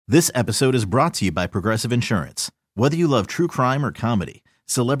This episode is brought to you by Progressive Insurance. Whether you love true crime or comedy,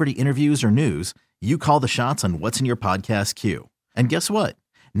 celebrity interviews or news, you call the shots on what's in your podcast queue. And guess what?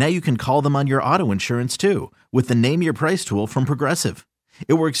 Now you can call them on your auto insurance too with the Name Your Price tool from Progressive.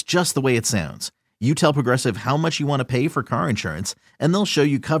 It works just the way it sounds. You tell Progressive how much you want to pay for car insurance, and they'll show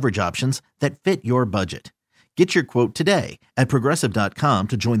you coverage options that fit your budget. Get your quote today at Progressive.com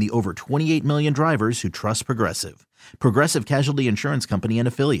to join the over 28 million drivers who trust Progressive. Progressive Casualty Insurance Company and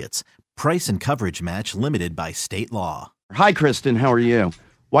Affiliates. Price and coverage match limited by state law. Hi, Krysten. How are you?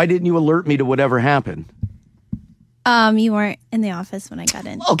 Why didn't you alert me to whatever happened? You weren't in the office when I got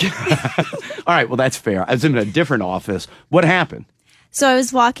in. Okay. All right. Well, that's fair. I was in a different office. What happened? So I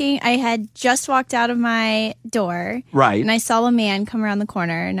was walking. I had just walked out of my door. Right. And I saw a man come around the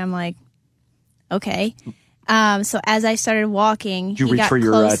corner, and I'm like, okay. So as I started walking, Did you he reach got for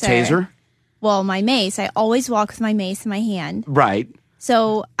your closer. taser? Well, my mace. I always walk with my mace in my hand. Right.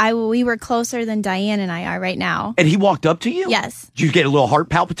 So we were closer than Diane and I are right now. And he walked up to you? Yes. Did you get a little heart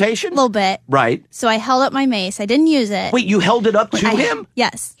palpitation? A little bit. Right. So I held up my mace. I didn't use it. Wait, you held it up to him?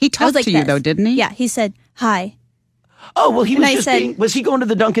 Yes. He I was talked like to you, this. though, didn't he? Yeah. He said, hi. Oh, well, he And was I just said- was he going to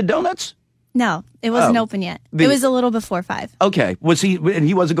the Dunkin' Donuts? No, it wasn't open yet. It was a little before 5. Okay. And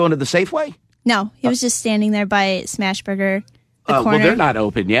he wasn't going to the Safeway? No, he was just standing there by Smashburger, the corner. Well, they're not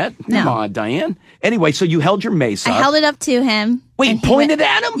open yet. Come No. on, Diane. Anyway, so you held your mace I up. held it up to him. Wait, and he pointed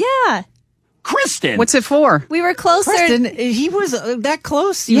went- at him? Yeah. Krysten. What's it for? We were closer. Krysten, he was that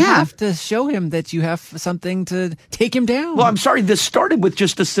close. You Yeah. have to show him that you have something to take him down. Well, I'm sorry. This started with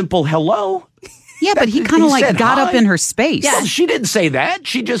just a simple hello. Yeah, but he kind of He said got hi. up in her space. Well, she didn't say that.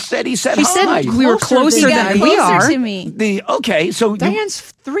 She just said he said She hi. said we were closer He got than we closer are. to me. Okay, so Diane's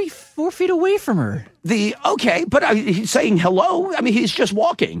 3-4 feet away from her. but he's saying hello. I mean, he's just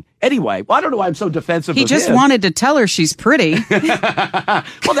walking. Anyway, well, I don't know why I'm so defensive. He of just him. wanted to tell her she's pretty. Well,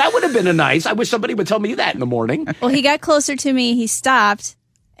 that would have been a nice. I wish somebody would tell me that in the morning. Well, he got closer to me. He stopped.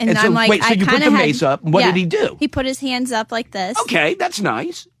 And, And so, I'm like, wait, so I you put kind the of mace up. What did he do? He put his hands up like this. Okay, that's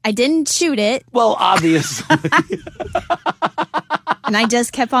nice. I didn't shoot it, Well, obviously, and I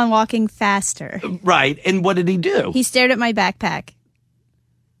just kept on walking faster. right. And what did he do? He stared at my backpack.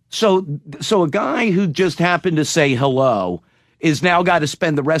 So a guy who just happened to say hello is now got to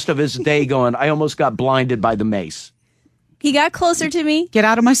spend the rest of his day going, I almost got blinded by the mace. He got closer to me. Get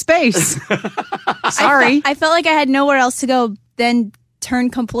out of my space. Sorry. I felt like I had nowhere else to go, then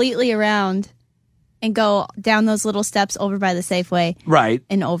turn completely around and go down those little steps over by the Safeway Right.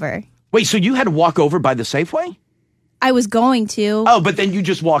 and over. Wait, so you had to walk over by the Safeway? I was going to. Oh, but then you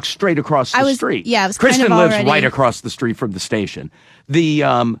just walked straight across the street. Yeah, I was Krysten kind of lives already. right across the street from the station.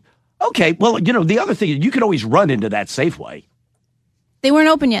 Okay, well, the other thing, you could always run into that Safeway. They weren't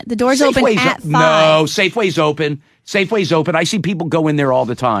open yet. The door's open Safeway's at 5. No, Safeway's open. Safeway's open. I see people go in there all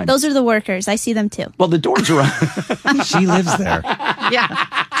the time. Those are the workers. I see them too. Well, the doors are on. She lives there.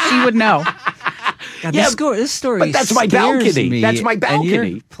 Yeah. She would know. God, Yeah, this story but that's my scares balcony. me, That's my And balcony.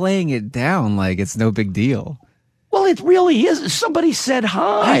 you're playing it down like it's no big deal. Well, it really is. Somebody said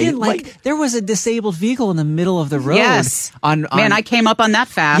hi. I didn't there was a disabled vehicle in the middle of the road. Yes. On Man, I came up on that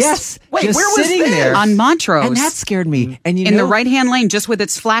fast. Yes. Wait, just where was sitting this? there On Montrose. and that scared me. And in the right-hand lane, just with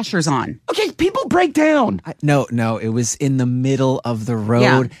its flashers on. Okay, people break down. No, it was in the middle of the road.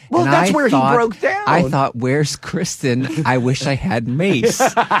 Yeah. Well, and that's I where he thought- broke down. I thought, where's Krysten? I wish I had Mace.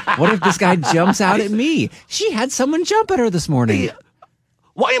 What if this guy jumps out at me? She had someone jump at her this morning.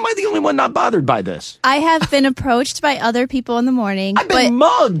 Why am I the only one not bothered by this? I have been approached by other people in the morning, I've but been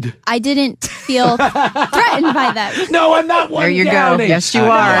mugged. I didn't feel threatened by them. No, I'm not one There you go. downing. Yes, you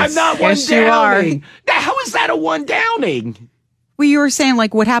No, are. I'm not Yes, one you are. downing. Now, how is that a one downing? Well, you were saying,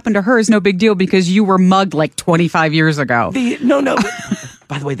 like, what happened to her is no big deal because you were mugged like 25 years ago. No.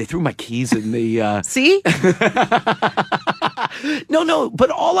 By the way, they threw my keys in the. See? No. But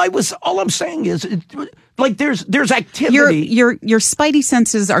all I'm saying is, there's activity. Your spidey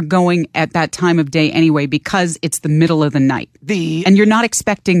senses are going at that time of day anyway because it's the middle of the night. And you're not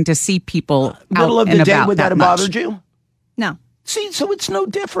expecting to see people middle out of and the day. about Would that have much. bothered you? No. See, so it's no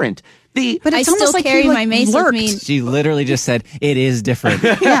different. But I it's still almost like carry you, my mace with lurked. me. She literally just said, it is different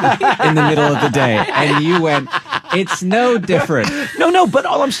Yeah. in the middle of the day. And you went, it's no different. No, but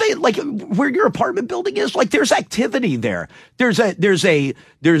all I'm saying, like where your apartment building is, like there's activity there. There's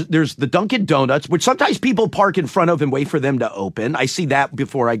the Dunkin' Donuts, which sometimes people park in front of and wait for them to open. I see that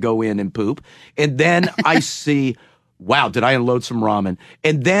before I go in and poop. And then I see wow, did I unload some ramen?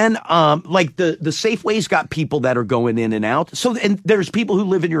 And then, like the Safeway's got people that are going in and out. So, and there's people who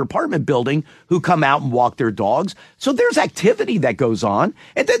live in your apartment building who come out and walk their dogs. So there's activity that goes on.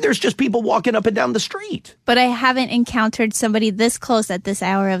 And then there's just people walking up and down the street. But I haven't encountered somebody this close at this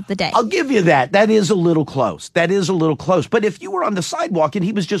hour of the day. I'll give you that. That is a little close. That is a little close. But if you were on the sidewalk and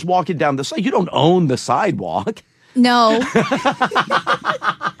he was just walking down the side, you don't own the sidewalk. No.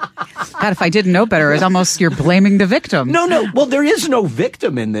 God, if I didn't know better, it's almost you're blaming the victim. No. Well, there is no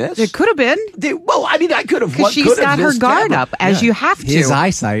victim in this. It could have been. Well, I mean, I could have. Because she's got her guard up, as you have to. His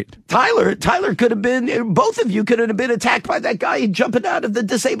eyesight. Tyler could have been, both of you could have been attacked by that guy jumping out of the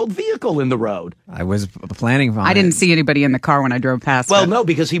disabled vehicle in the road. I was planning on I didn't see anybody in the car when I drove past. Well, no,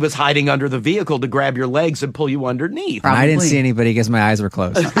 because he was hiding under the vehicle to grab your legs and pull you underneath. And I didn't see anybody because my eyes were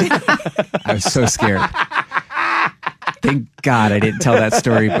closed. I was so scared. Thank God I didn't tell that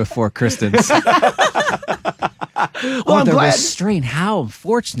story before Krysten's. Well, I'm the glad. restraint. How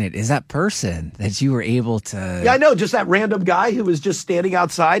fortunate is that person that you were able to... Yeah, I know. Just that random guy who was just standing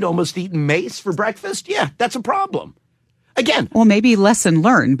outside almost eating Mace for breakfast. Yeah, that's a problem. Again. Well, maybe lesson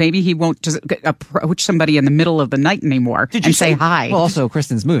learned. Maybe he won't just approach somebody in the middle of the night anymore and say hi. Well, also,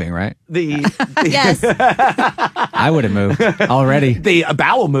 Kristen's moving, right? Yes. I would have moved already. The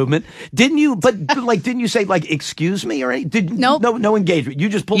bowel movement. Didn't you, didn't you say, excuse me or anything? Nope. No engagement. You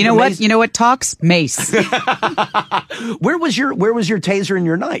just pulled You know the what? Mace. You know what talks? Mace. Where was your taser and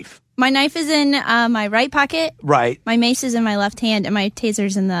your knife? My knife is in my right pocket. Right. My mace is in my left hand, and my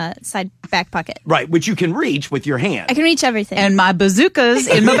taser's in the side back pocket. Right, which you can reach with your hand. I can reach everything. And my bazooka's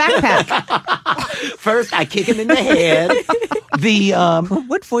in my backpack. First, I kick him in the head.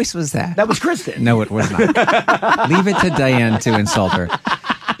 What voice was that? That was Krysten. No, it was not. Leave it to Diane to insult her.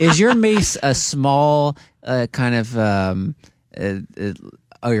 Is your mace a small kind of...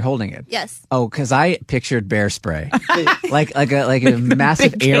 Oh, you're holding it? Yes. Oh, because I pictured bear spray, like a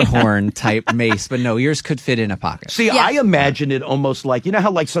massive air horn type mace, but no, yours could fit in a pocket. See, I imagine it almost like, you know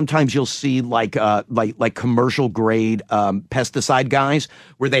how sometimes you'll see like commercial grade pesticide guys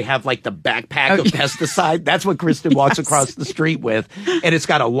where they have the backpack of pesticide. That's what Krysten walks across the street with, and it's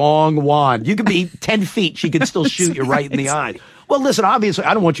got a long wand. You could be 10 feet, she could still shoot you right in the eye. Well, listen, obviously,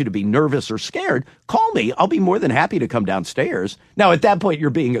 I don't want you to be nervous or scared. Call me. I'll be more than happy to come downstairs. Now, at that point, you're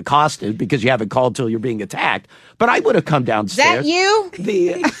being accosted because you haven't called till you're being attacked. But I would have come downstairs. Is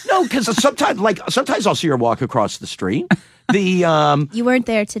that you? No, because sometimes I'll see her walk across the street. You weren't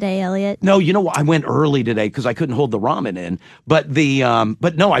there today, Elliot. No, you know what? I went early today because I couldn't hold the ramen in. But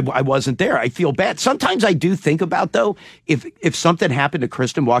no, I wasn't there. I feel bad. Sometimes I do think about though if something happened to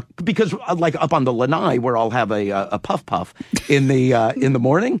Krysten because up on the lanai where I'll have a puff in the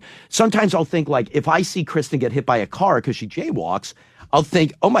morning. Sometimes I'll think if I see Krysten get hit by a car because she jaywalks, I'll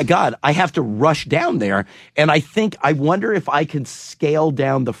think, oh my God, I have to rush down there. And I wonder if I can scale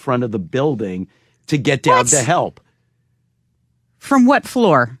down the front of the building to get down to help. From what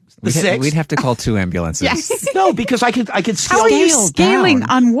floor? The sixth? We'd have to call 2 ambulances. Yes. No, because I could scale. How are you scaling down.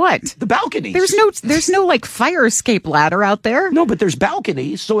 on what? The balconies. There's no fire escape ladder out there. No, but there's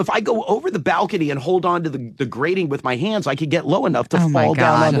balconies. So if I go over the balcony and hold on to the grating with my hands, I could get low enough to fall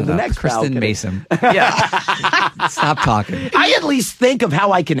down onto the next balcony. Krysten Mason. Yeah. Stop talking. I at least think of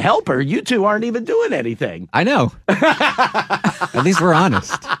how I can help her. You two aren't even doing anything. I know. At least we're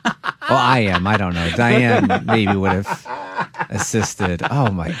honest. Well, I am. I don't know. Diane maybe would have assisted.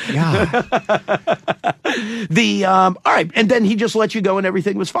 Oh my God. All right, and then he just let you go and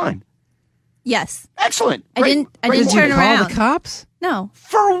everything was fine. Yes. Excellent. I didn't turn Call around. the cops? No.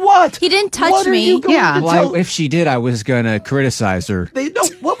 For what? He didn't touch What are me. you going Yeah. to Well, tell? if she did, I was going to criticize her.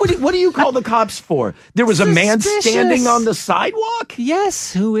 What do you call the cops for? There was a man Suspicious. standing on the sidewalk?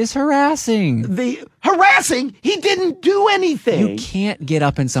 Yes, who is harassing? The harassing? He didn't do anything. You can't get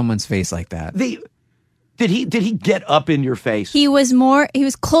up in someone's face like that. Did he get up in your face? He was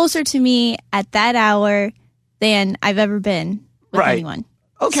closer to me at that hour than I've ever been with Right. anyone.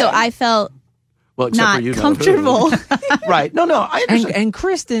 Okay. So I felt Well, except not for you, comfortable. Right. No, I understand. And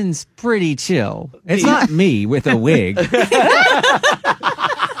Kristen's pretty chill. It's not me with a wig.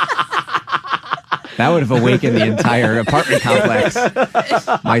 That would have awakened the entire apartment complex.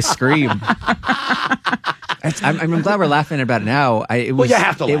 My scream. I'm glad we're laughing about it now. You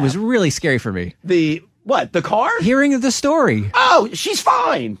have to It laugh. was really scary for me. The car? Hearing the story. Oh, she's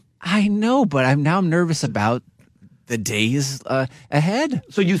fine. I know, but I'm nervous about the days ahead.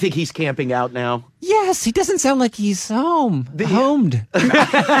 So you think he's camping out now? Yes, he doesn't sound like he's homed. What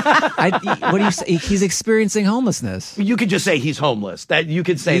do you say? He's experiencing homelessness. You could just say he's homeless. That you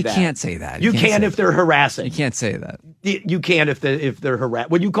could say that. You can't say that. You can if they're harassing. You can't say that. You can if they're harassed.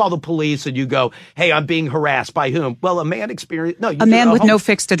 When you call the police and you go, "Hey, I'm being harassed by whom?" Well, a man a man with no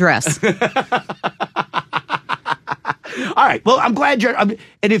fixed address. All right. Well, I'm glad you're. And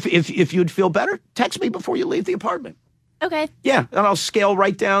if you'd feel better, text me before you leave the apartment. Okay. Yeah, and I'll scale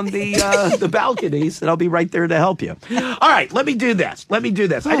right down the balconies, and I'll be right there to help you. All right, let me do this. I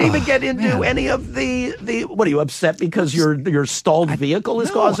didn't even get into any of the. What are you upset because your stalled vehicle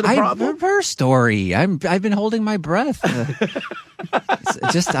is causing a problem? Her story. I've been holding my breath.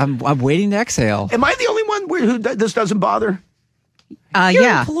 I'm waiting to exhale. Am I the only one who this doesn't bother?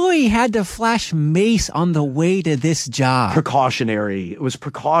 Your employee had to flash Mace on the way to this job. Precautionary. It was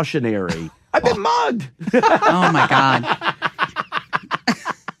precautionary. I've been mugged. Oh, my God.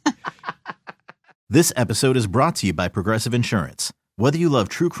 This episode is brought to you by Progressive Insurance. Whether you love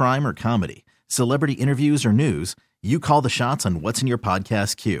true crime or comedy, celebrity interviews or news, you call the shots on what's in your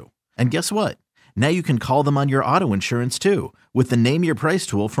podcast queue. And guess what? Now you can call them on your auto insurance too with the Name Your Price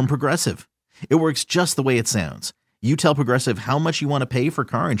tool from Progressive. It works just the way it sounds. You tell Progressive how much you want to pay for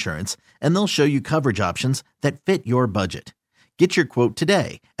car insurance, and they'll show you coverage options that fit your budget. Get your quote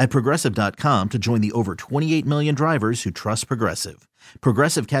today at Progressive.com to join the over 28 million drivers who trust Progressive.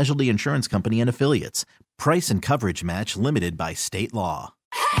 Progressive Casualty Insurance Company and Affiliates. Price and coverage match limited by state law.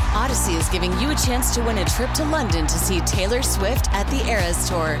 Odyssey is giving you a chance to win a trip to London to see Taylor Swift at the Eras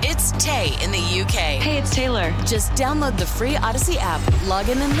Tour. It's Tay in the UK. Hey, it's Taylor. Just download the free Odyssey app, log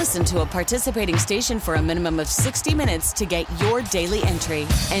in and listen to a participating station for a minimum of 60 minutes to get your daily entry.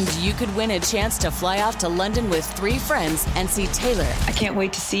 And you could win a chance to fly off to London with 3 friends and see Taylor. I can't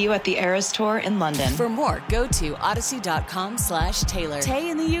wait to see you at the Eras Tour in London. For more, go to odyssey.com/Taylor. Tay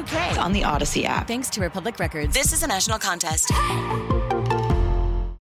in the UK. It's on the Odyssey app. Thanks to Republic Records. This is a national contest.